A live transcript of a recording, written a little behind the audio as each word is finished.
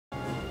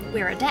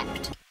we're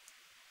adept.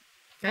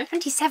 Okay.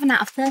 27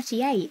 out of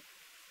 38.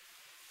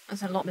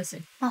 That's a lot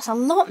missing. That's a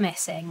lot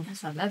missing.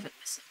 That's 11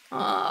 missing.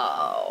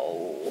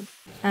 Oh.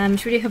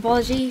 Should we do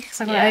herbology?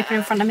 Because I've got it open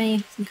in front of me. I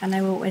think I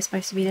know what we're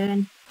supposed to be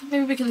doing.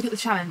 Maybe we can look at the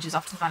challenges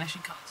after the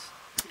vanishing cards.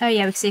 Oh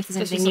yeah, we can see if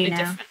there's anything new now.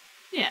 Different.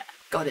 Yeah.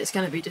 God, it's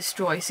going to be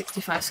destroy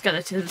 65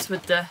 skeletons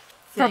with the...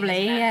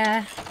 Probably,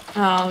 yeah.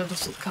 Oh, we've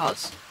lost all the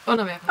cards. Oh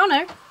no, we haven't. Oh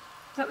no. Is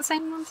that the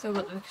same one? Still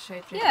got the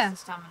shade drinks Yeah. and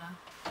stamina.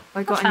 Have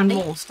I got any handy.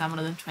 more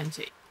stamina than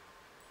 20?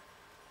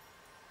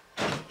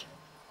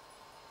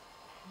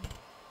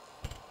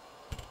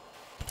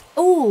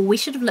 Oh, we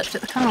should have looked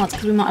at the cards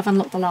because we might have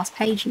unlocked the last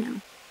page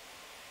now.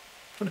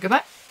 Want to go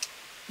back?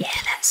 Yeah,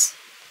 let's.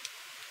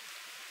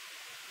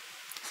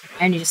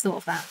 I only just thought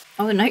of that.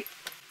 Oh no.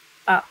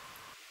 Oh,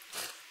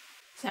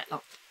 Set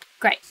locked.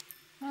 great.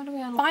 How do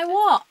we unlock By it?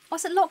 what?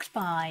 What's it locked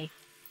by?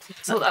 I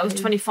thought that was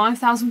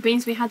 25,000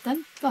 beans we had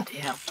then. Bloody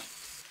hell.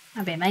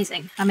 That'd be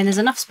amazing. I mean, there's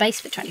enough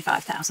space for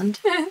 25,000.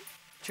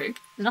 True.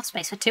 Enough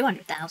space for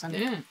 200,000.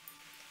 Yeah.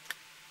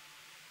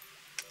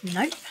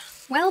 Nope.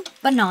 Well,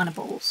 banana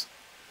balls.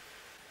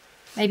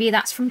 Maybe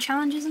that's from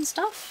challenges and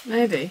stuff?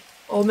 Maybe.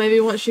 Or maybe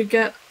once you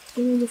get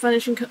all the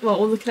vanishing...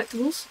 all the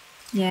collectibles.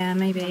 Yeah,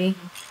 maybe.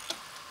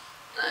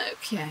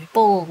 Okay.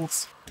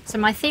 Balls. So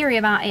my theory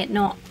about it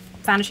not...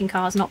 vanishing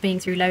cars not being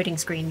through loading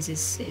screens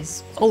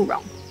is all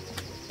wrong.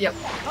 Yep.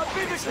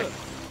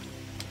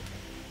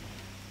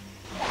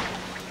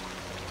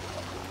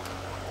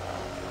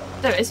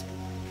 There it is.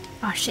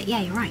 Oh shit,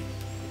 yeah, you're right.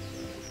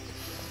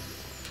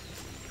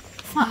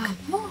 Fuck.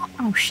 What?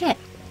 Oh shit.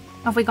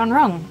 Have we gone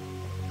wrong?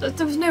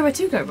 There was nowhere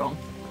to go wrong.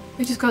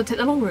 We just got to take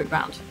the long route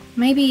round.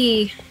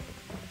 Maybe...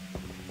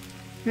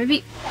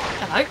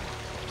 Hello?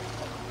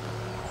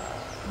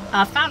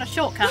 I found a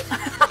shortcut.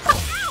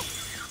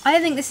 I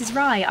don't think this is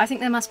right. I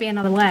think there must be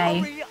another way.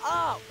 Hurry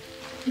up!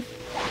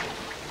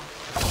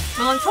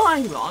 Well, I'm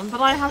trying one, but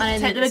I I haven't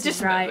don't think taken the this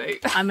is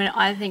legitimate right. route.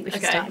 I think we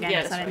should Okay, start again.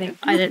 yeah, 'Cause let's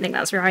I don't think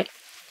that's right.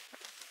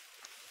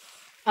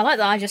 I like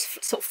that I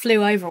just sort of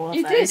flew over all of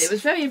You those. did, it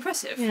was very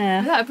impressive.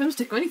 Yeah. Without a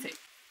broomstick or anything.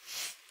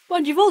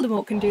 Mind you,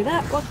 Voldemort can do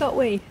that. Why can't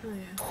we? Oh,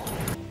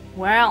 yeah.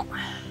 Well,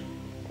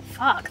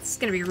 fuck. This is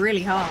going to be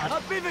really hard.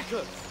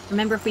 Abivicus!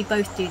 Remember, if we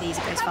both do these,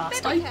 it goes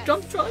faster. I'm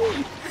trying.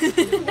 I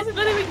wasn't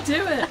letting me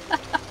do it.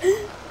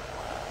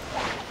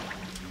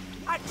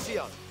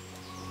 Axion!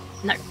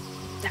 No,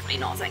 definitely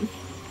not a thing.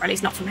 Or at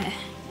least not from here.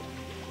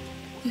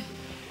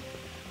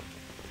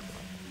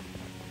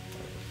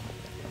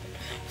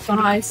 Can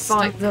I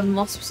fight the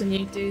mosps and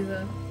you do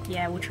the...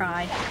 Yeah, we'll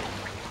try.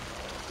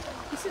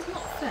 This is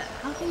not fair.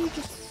 How can you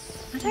just...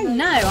 I don't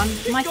know.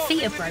 My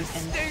feet are broken.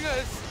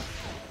 Stingers!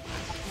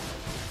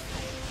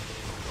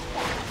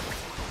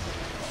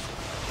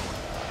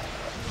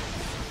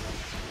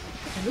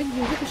 They really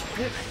do ricochet,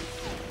 don't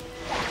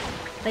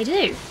they? They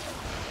do.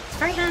 It's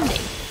very handy.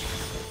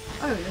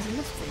 Oh, there's a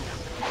mosp thing down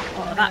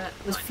there. Oh, that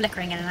was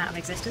flickering in and out of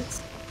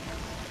existence.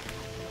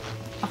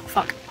 Oh,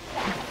 fuck.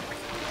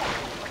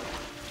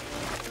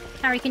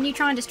 Harry, can you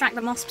try and distract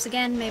the mosps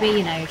again? Maybe,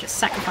 you know, just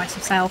sacrifice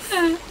yourself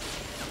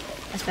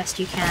as best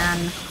you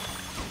can.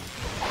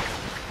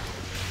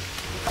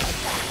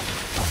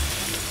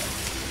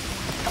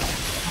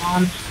 Come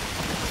on.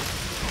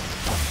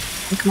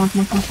 Come on,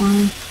 come on, come on, come on.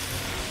 I'm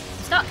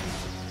stuck.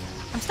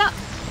 I'm stuck.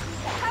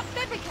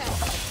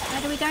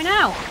 Where do we go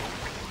now?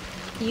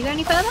 Can you go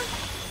any further?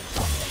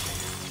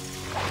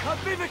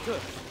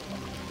 Abivicus!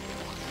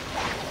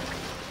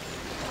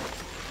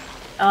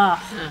 Oh.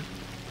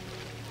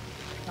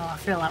 Oh, I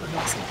feel that was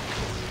lost.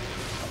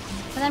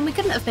 But then we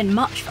couldn't have been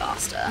much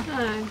faster.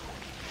 No.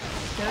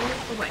 Go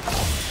away.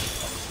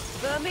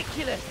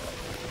 Vermiculus!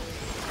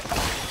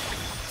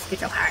 Good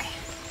job, Harry.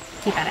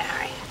 Keep at it,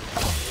 Harry.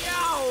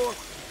 Yow!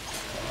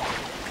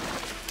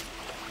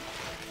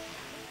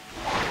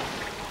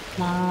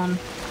 Come on.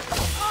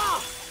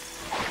 Ah!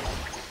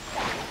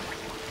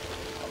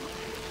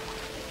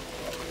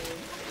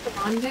 Come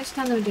on, don't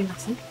stand there and do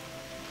nothing.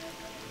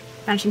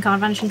 Vanishing card,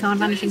 vanishing card,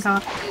 vanishing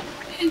card.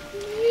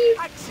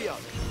 Axion!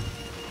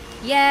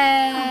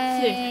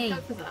 Yay! Go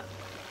for that.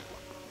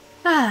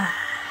 Ah.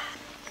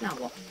 Now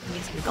what? I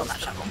guess we got that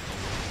shovel.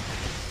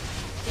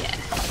 Yeah.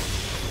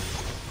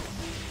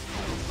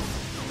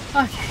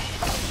 Okay.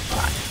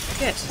 Right.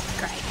 Good.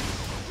 Great.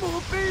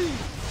 More bees!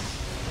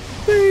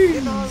 Beans!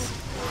 You know,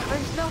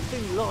 there's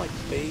nothing like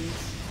bees.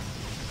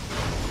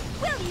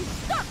 Will you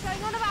stop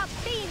going on about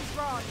beans,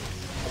 Ron?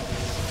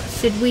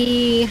 Should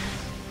we...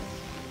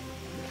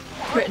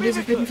 Britain is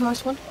a good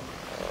first one.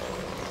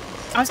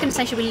 I was going to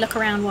say, should we look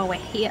around while we're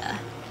here? That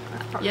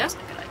probably Yeah.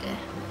 wasn't a good idea.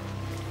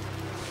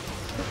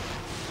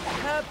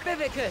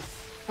 Herbivicus!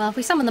 Well, if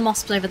we summon the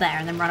mosps over there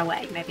and then run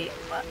away, maybe it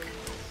will work.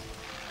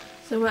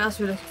 So what else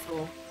are we looking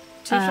for?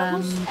 Two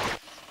shovels?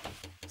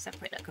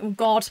 Separate look. Oh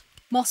god.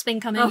 Mosp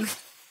incoming. Oh.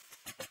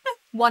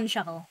 One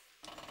shovel.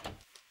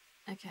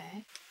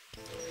 Okay.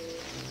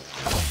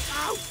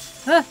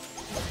 Ah.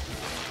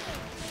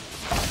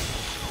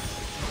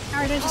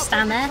 Harry, don't just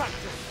stand there.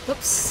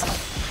 Whoops.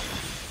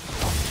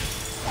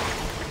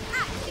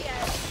 Accio!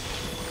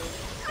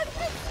 I'm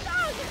so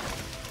stung!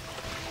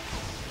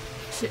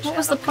 shit. What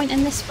was the point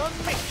in this one?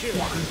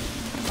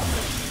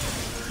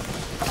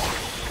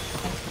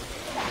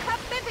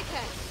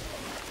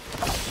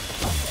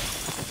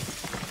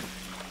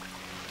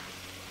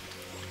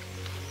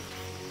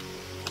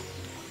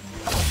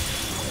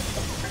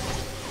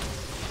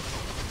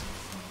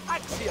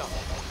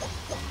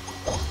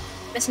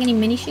 Missing any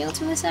mini shields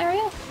from this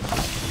area?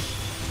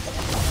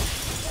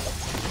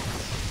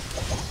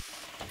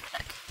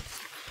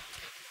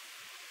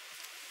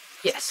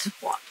 Yes.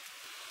 What?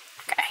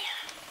 Okay.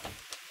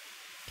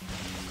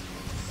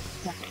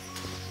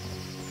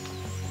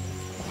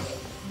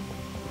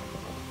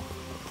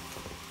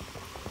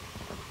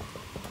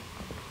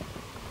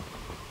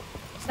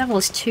 This level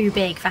is too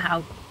big for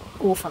how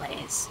awful it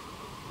is.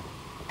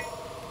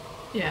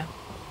 Yeah.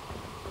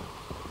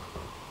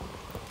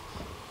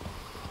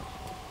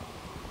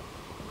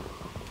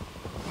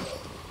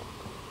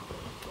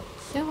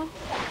 Go on.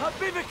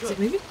 Is it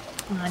moving?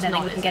 Oh, I don't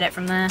think we can get it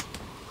from there.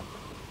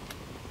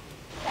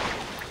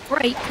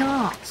 Great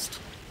cast.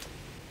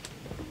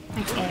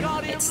 Thanks, game.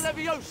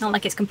 It's not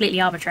like it's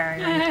completely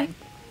arbitrary or anything.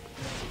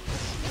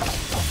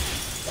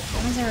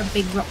 Why is there a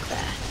big rock there?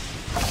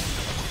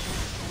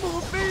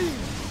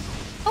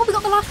 Oh, we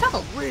got the last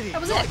shovel.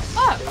 That was it.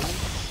 Oh!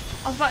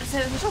 I was about to say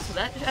there's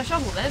a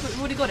shovel there, but we've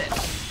already got it.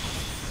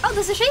 Oh,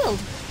 there's a shield.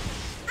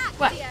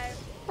 Where?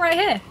 Right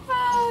here.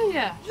 Oh,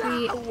 yeah.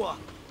 We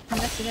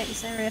investigate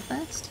this area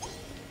first.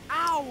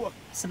 Ow!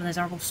 Some of those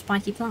horrible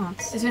spiky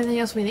plants. Is there anything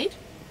else we need?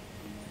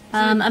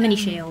 A mini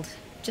shield.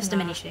 Just a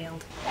mini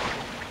shield.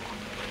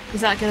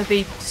 Is that going to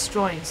be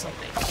destroying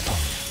something?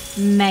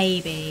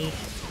 Maybe.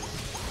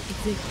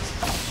 Those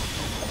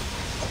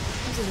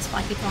are the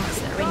spiky plants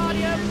that are in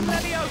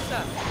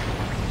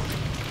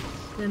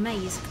the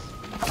maze.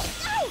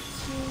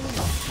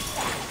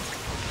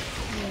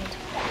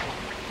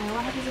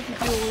 What happens if we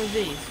do all of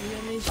these? Do we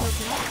get any shields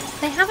for that?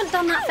 They haven't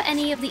done that for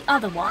any of the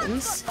other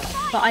ones,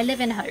 but I live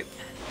in hope.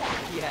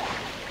 Yeah.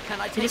 Can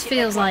I It just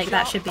feels like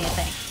that should be a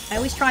thing. I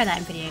always try that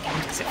in video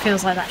games because it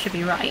feels like that should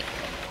be right.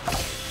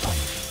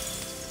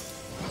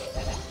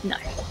 No.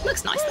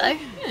 Looks nice though.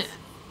 Yeah.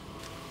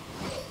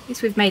 At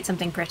least we've made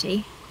something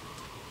pretty.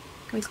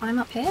 Can we climb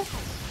up here?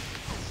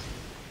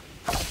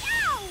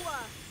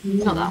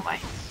 Not that way.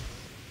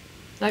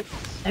 Nope.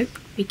 Nope.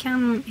 We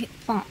can hit the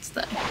plants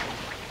though.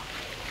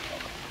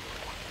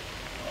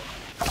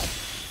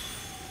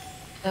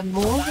 Are there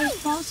more of those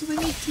plants that we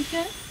need to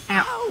get?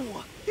 Ow.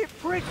 Ow! It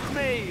pricked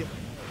me!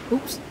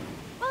 Oops.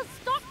 Well,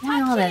 stop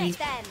Why are touching there it these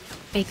then.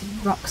 big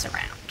rocks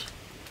around?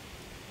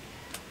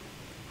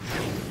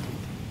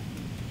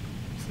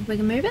 See if we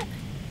can move it?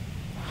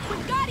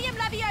 Wingardium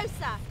Leviosa.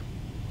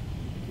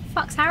 Where the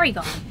fuck's Harry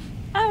gone?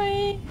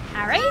 Harry!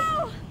 Harry?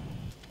 Ow!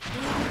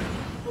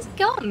 Where's he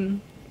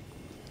gone?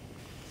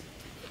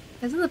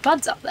 There's other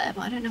buds up there,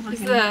 but I don't know why.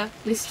 He's there.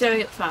 He's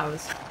staring at the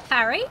flowers.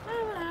 Harry?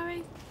 Oh,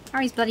 Harry.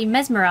 Harry's bloody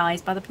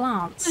mesmerised by the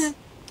plants.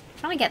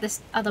 Trying to get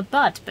this other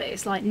bud, but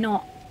it's like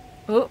not.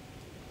 Oh.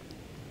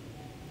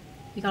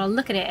 You gotta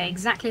look at it at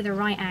exactly the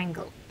right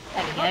angle.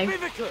 There we go.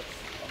 Bivicus!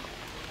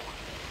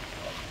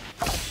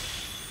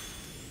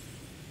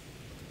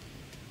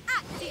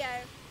 Actio.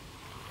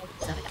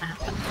 Is that gonna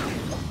happen?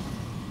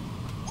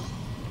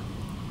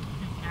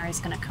 Harry's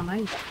gonna come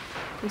over.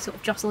 Can we sort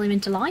of jostle him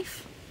into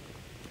life?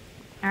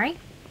 Harry?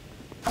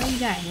 Where are you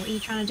going? What are you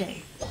trying to do?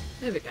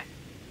 There we go.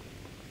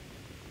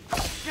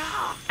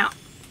 Out.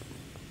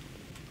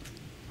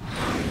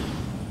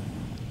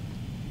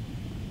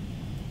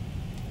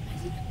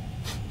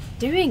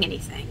 Doing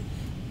anything?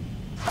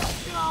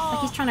 Like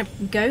he's trying to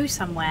go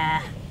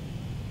somewhere.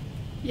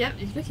 Yep,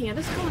 he's looking at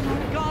us. Come on,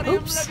 Harry. Wingardium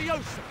Oops.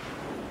 Leviosa!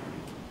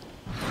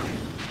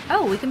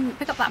 Oh, we can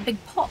pick up that big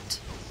pot.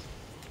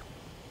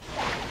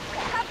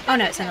 Oh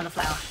no, it's another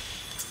flower.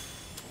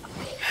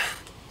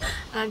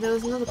 And there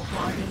was another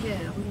pot over here.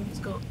 I wonder if it's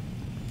got.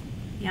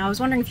 Yeah, I was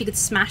wondering if you could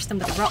smash them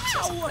with the rocks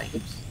or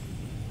something.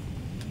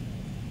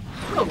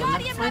 Oh, we'll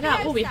never find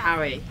out, will we,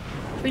 Harry?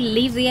 Should we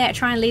leave the air,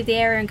 try and leave the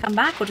area and come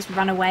back, or just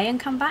run away and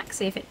come back,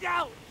 see if it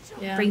Ouch!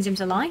 Yeah. brings him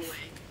to life?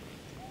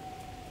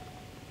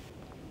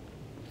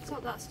 It's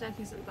not that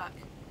staircase at the back.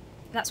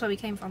 That's where we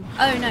came from.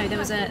 Oh no, there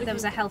was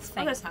a health Oh,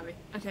 thing. there's Harry.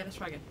 Okay, let's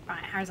try again.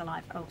 Right, Harry's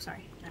alive. Oh,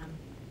 sorry.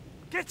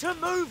 Get a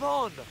move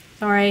on!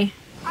 Sorry.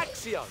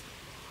 Accio!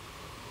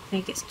 I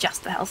think it's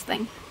just the health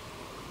thing.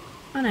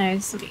 Oh no,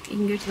 there's something. You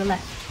can go to the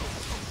left.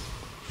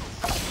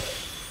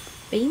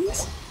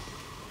 Beans?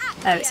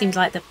 Oh, it seems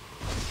like the. I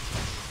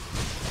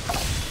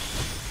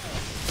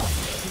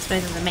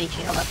suppose there's a mini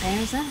shield up there,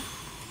 is there?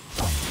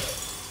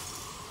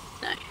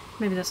 No.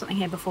 Maybe there's something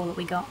here before that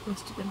we got.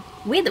 Must have been.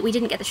 Weird that we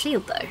didn't get the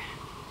shield though.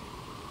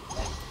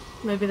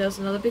 Maybe there was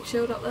another big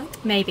shield up there.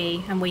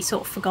 Maybe, and we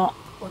sort of forgot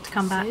to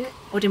come back, See it?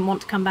 or didn't want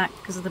to come back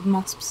because of the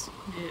mosps.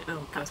 Yeah.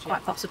 Oh, That's gotcha.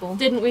 quite possible.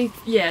 Didn't we?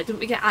 Yeah. Didn't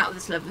we get out of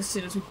this level as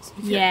soon as we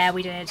could? Yeah,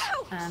 we did.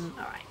 All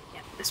right.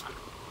 Yeah, this one.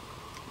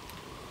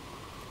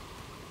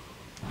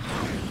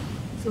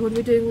 So what are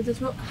we doing with this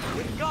rock?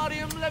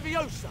 Wingardium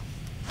Leviosa!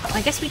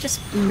 I guess we just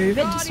move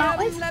it to start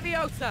with.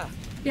 Leviosa!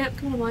 Yeah,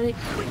 come on, Miney.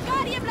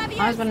 Wingardium Leviosa.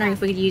 I was wondering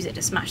if we could use it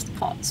to smash the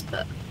pots,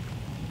 but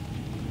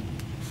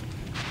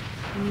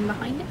Anything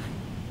behind it?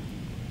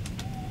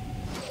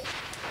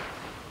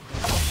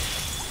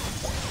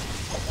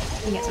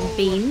 We get some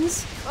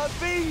beans. A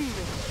bean!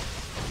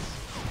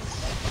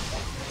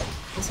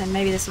 So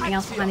maybe there's something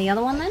else behind the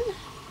other one then?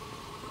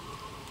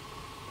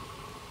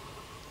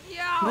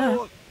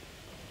 Yow!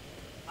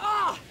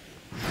 Ah!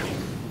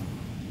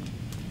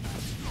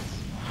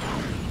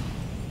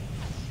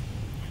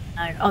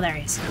 No. Oh, there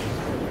he is.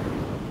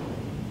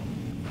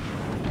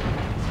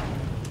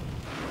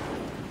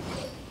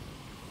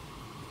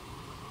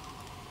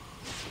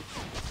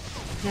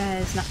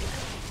 There's nothing there.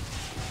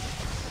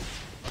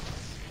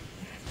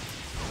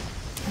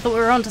 I thought we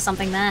were onto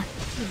something there.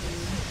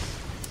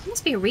 There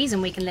must be a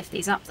reason we can lift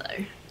these up,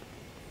 though.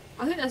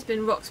 I think there's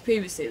been rocks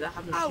previously that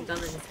haven't actually done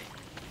anything.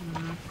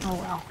 Oh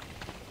well.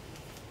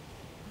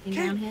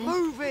 Anything down Keep here?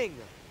 moving!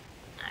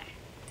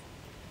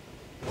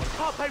 No.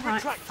 Carpe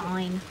Right, retractum.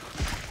 fine.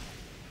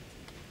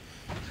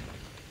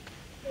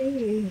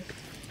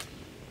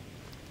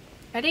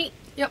 Ready?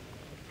 Yep.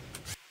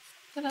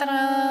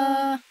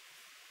 Ta-da!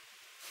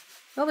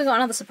 Well, we got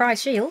another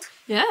surprise shield.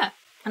 Yeah.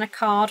 And a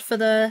card for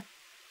the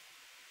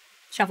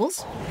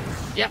shovels.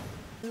 Yep.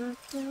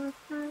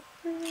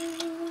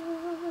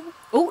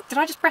 Oh, did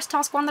I just press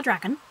task 1 the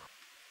dragon?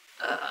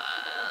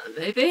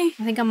 Maybe.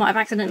 I think I might have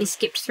accidentally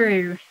skipped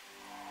through.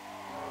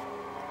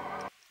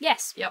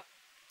 Yes. Yep.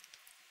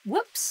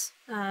 Whoops.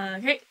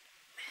 Okay.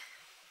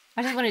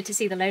 I just wanted to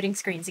see the loading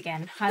screens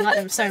again. I like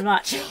them so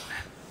much.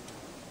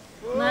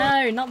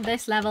 No, not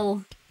this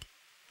level.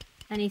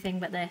 Anything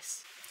but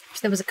this. If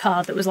there was a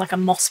card that was like a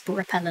moss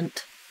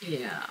repellent,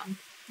 Yeah.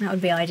 that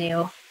would be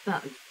ideal.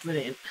 That'd be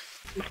brilliant.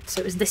 So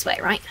it was this way,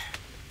 right?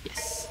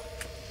 Yes.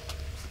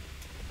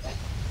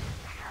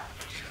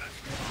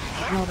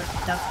 All the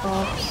duck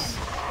box.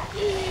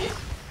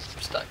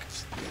 Stuck.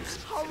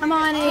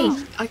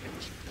 Hermione!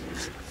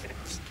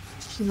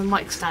 The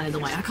mic's standing in the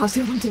way. I can't see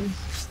what I'm doing.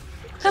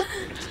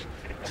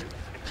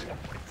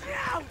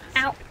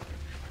 Ow!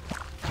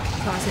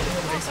 Can't see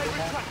the way,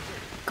 so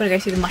Gotta go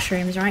through the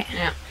mushrooms, right?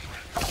 yeah.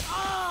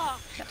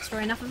 Destroy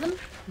enough of them?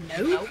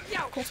 No.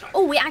 Of course not.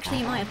 Oh, we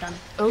actually might have done.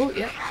 Oh,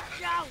 yeah.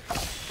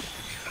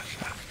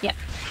 Yep.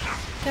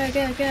 Go,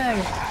 go, go.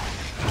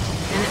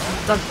 And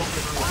it's dug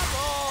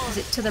box. Is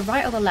it to the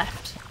right or the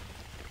left?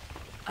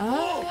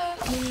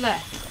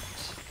 Left.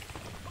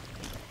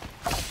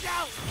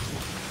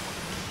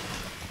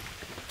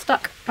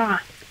 Stuck.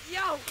 Ah.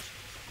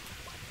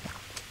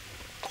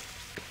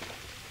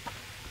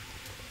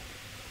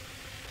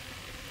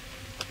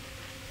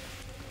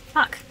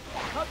 Fuck.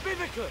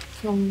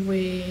 Can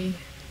we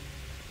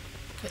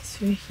get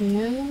through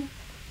here?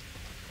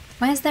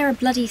 Where's there a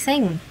bloody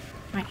thing?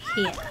 Right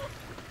here.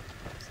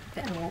 It's a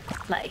bit of an awkward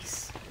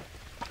place.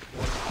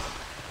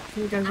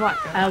 Can we go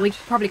right? We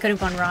probably could have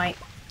gone right.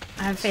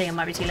 I have a feeling it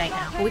might be too late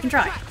now, but we can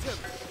try.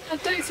 I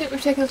don't think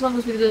we've taken as long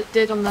as we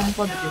did on the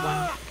Hypology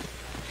one.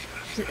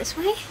 Is it this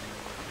way?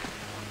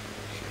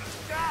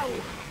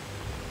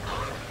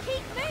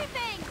 Keep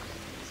moving!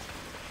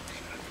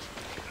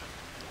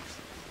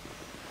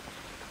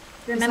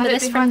 Remember it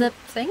this from behind- the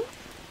thing?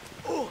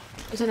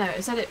 I don't know,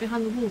 is that it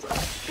behind the wall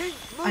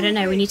though? I don't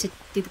know, we need to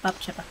do the bub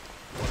chipper.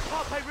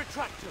 Carpe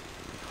retractum.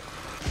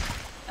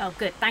 Oh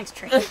good, thanks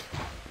Tree.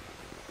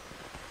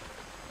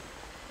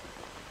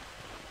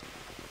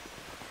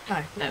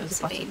 Oh, no, it was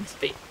a button.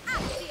 Speed. Speed.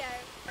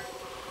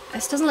 Accio!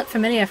 This doesn't look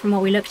familiar from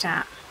what we looked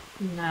at.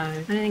 No. I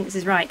don't think this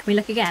is right. Can we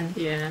look again?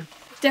 Yeah.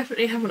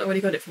 Definitely haven't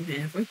already got it from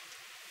here, have we?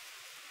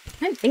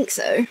 I don't think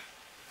so.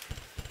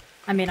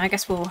 I mean, I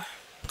guess we'll...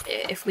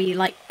 If we,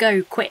 like,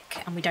 go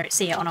quick and we don't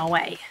see it on our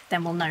way,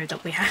 then we'll know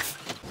that we have.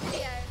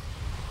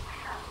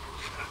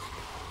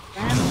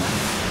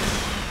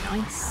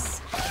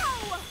 Nice.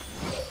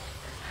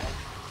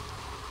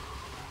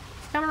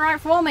 It's coming right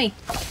for me.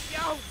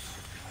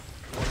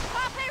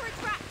 Carpe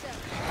retractum!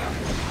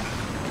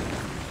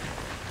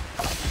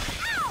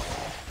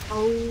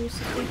 Oh,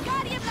 something.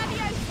 Guardium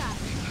Leviosa!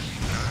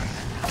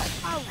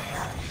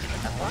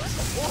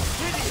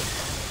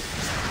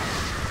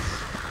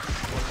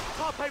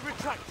 Carpe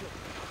retractum.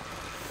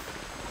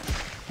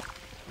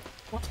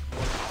 What?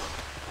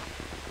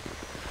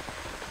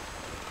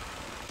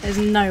 There's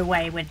no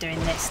way we're doing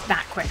this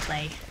that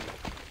quickly.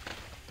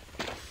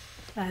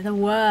 They're the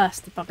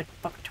worst, the Buckner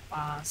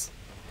bars.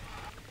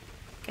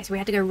 Okay, so we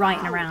had to go right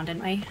and around,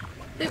 didn't we?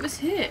 It was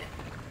here,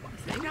 I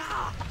think.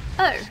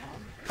 Oh.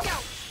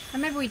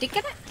 Remember we did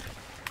get it?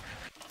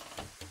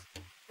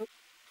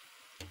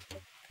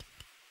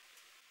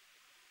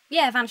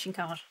 Yeah, vanishing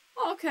card.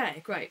 Oh,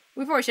 okay, great.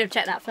 We probably should have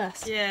checked that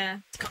first. Yeah.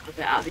 It's got a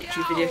bit out of the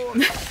YouTube video.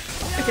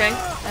 Okay.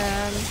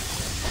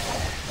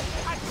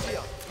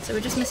 So we're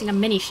just missing a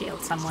mini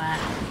shield somewhere.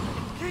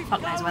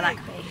 Fuck knows where that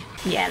could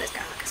be. Yeah, let's go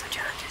look at some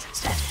challenges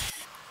instead.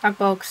 Bug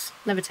bogs,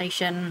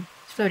 levitation,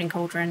 exploding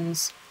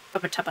cauldrons,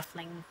 rubber tubber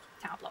fling,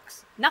 tower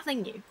blocks.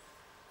 Nothing new.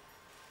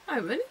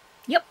 Oh, really?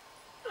 Yep.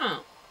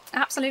 Oh.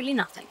 Absolutely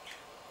nothing.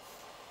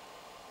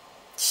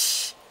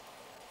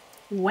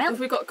 Well, Have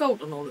we got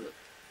gold on all of them?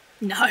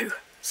 no.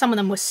 Some of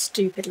them were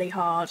stupidly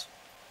hard.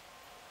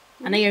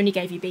 And they only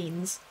gave you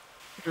beans.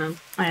 No.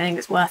 I don't think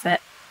it's worth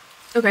it.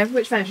 Okay,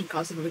 which vanishing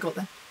cards have we got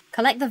there?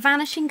 Collect the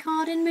vanishing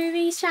card in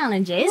movies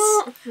challenges?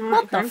 Oh, right,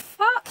 What okay. the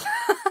fuck?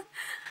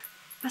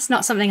 That's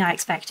not something I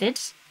expected.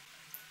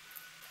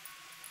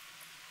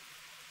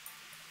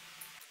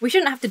 We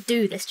shouldn't have to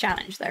do this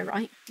challenge though,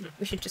 right? No.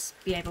 We should just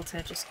be able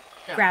to just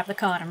grab the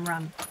card and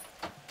run.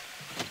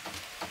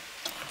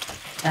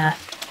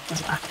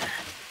 Doesn't matter.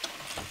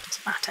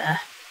 Doesn't matter.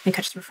 I think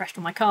I just refreshed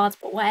all my cards,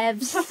 but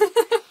whatevs.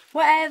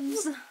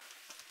 Whatevs.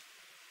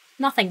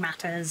 Nothing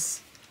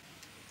matters.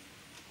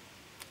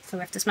 So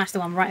we have to smash the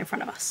one right in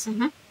front of us.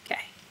 Mm-hmm.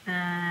 Okay.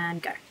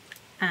 And go.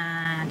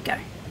 And go.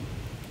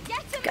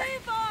 Get a Go.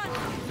 move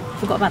on!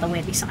 Forgot about the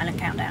weirdly silent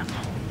countdown.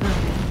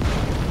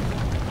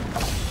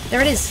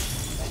 There it is.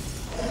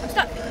 I'm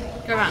stuck.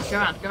 Go around, go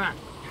around, go around.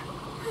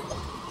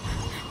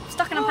 I'm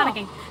stuck and I'm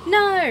panicking.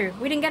 No!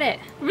 We didn't get it.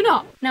 We're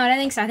not. No, I don't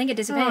think so. I think it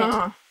disappeared.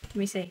 Oh. Let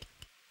me see.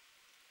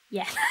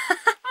 Yeah.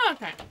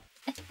 Okay.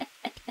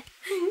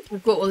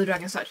 We've got all the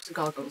dragon statues and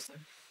gargoyles though.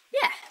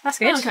 Yeah, that's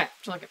good. Oh, okay,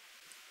 I like it.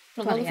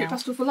 Want Bloody another fruit hell.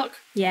 pestle for luck?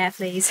 Yeah,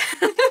 please.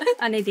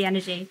 I need the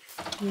energy.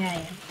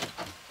 Yeah.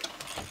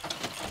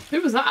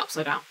 Who was that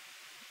upside down?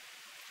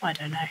 I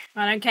don't know.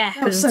 I don't care.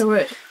 That was so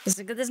weird.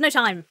 There's no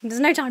time. There's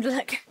no time to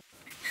look.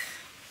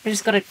 We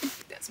just gotta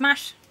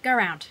smash, go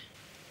around.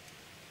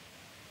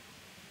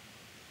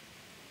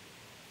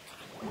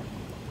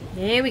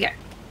 Here we go.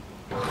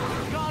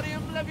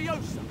 Guardian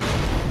Leviosa.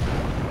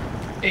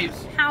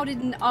 Oops. How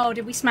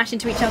did we smash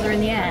into each other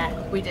in the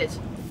air? We did.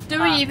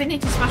 Do we even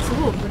need to smash the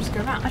wall? We'll just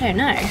go around. I don't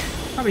know.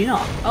 Probably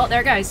not. Oh,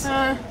 there it goes.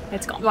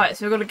 It's gone. Right,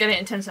 so we've got to get it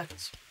in 10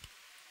 seconds.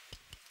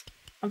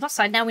 On the plus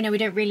side, now we know we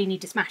don't really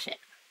need to smash it.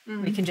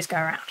 We can just go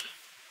around.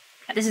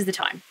 Yeah, this is the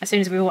time. As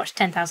soon as we watch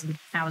 10,000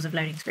 hours of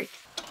loading screen.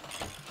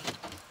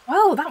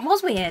 Whoa, that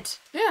was weird.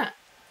 Yeah.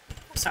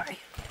 Sorry.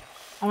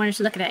 I wanted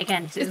to look at it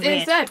again. 'Cause it was weird.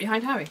 It's there,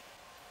 behind Harry.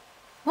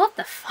 What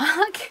the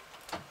fuck?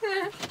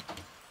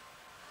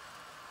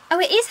 Oh,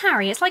 it is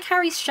Harry. It's like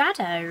Harry's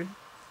shadow.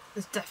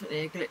 There's definitely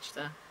a glitch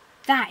there.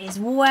 That is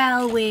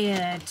well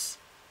weird.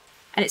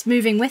 And it's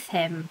moving with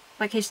him.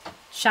 Like his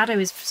shadow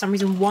is for some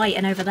reason white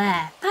and over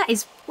there. That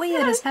is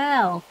weird as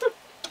hell.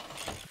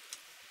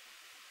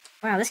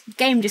 Wow, this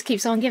game just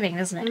keeps on giving,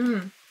 doesn't it?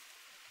 Mm.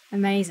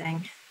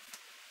 Amazing.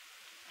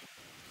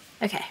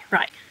 Okay,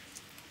 right.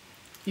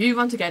 You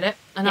want to get it,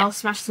 and Yeah. I'll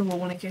smash the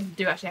wall, and you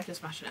do actually have to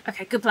smash it.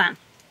 Okay, good plan.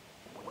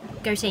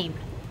 Go team.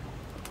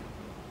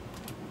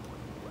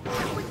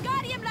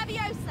 Wingardium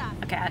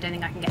Leviosa! Okay, I don't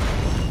think I can get it.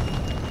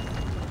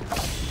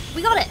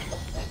 We got it!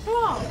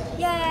 Oh.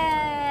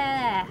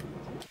 Yeah!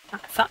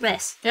 Okay, fuck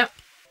this. Yep.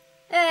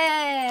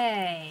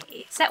 Hey!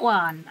 Set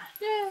one.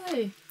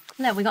 Yay!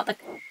 Look, we got the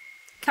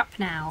cup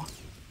now.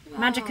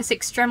 Magicus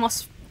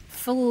Extremos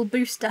full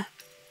booster.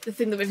 The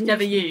thing that we've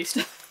never used.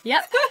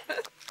 Yep.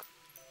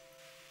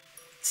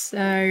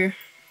 So,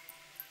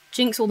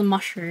 jinx all the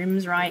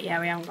mushrooms, right? Yeah,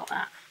 we haven't got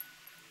that.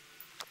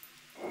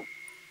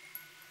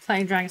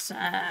 Playing dragon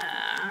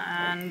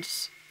and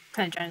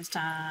playing dragon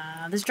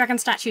star. There's dragon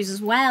statues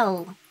as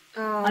well.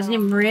 Oh. I didn't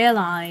even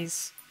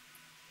realise.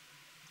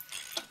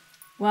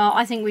 Well,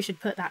 I think we should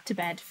put that to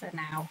bed for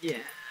now. Yeah.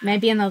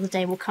 Maybe another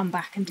day we'll come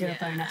back and do Yeah. a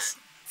bonus,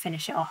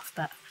 finish it off.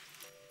 But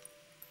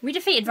we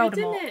defeated We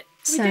Voldemort, did it.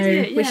 We so did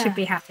it, we yeah. should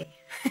be happy.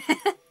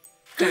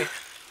 Good.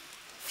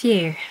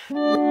 Phew.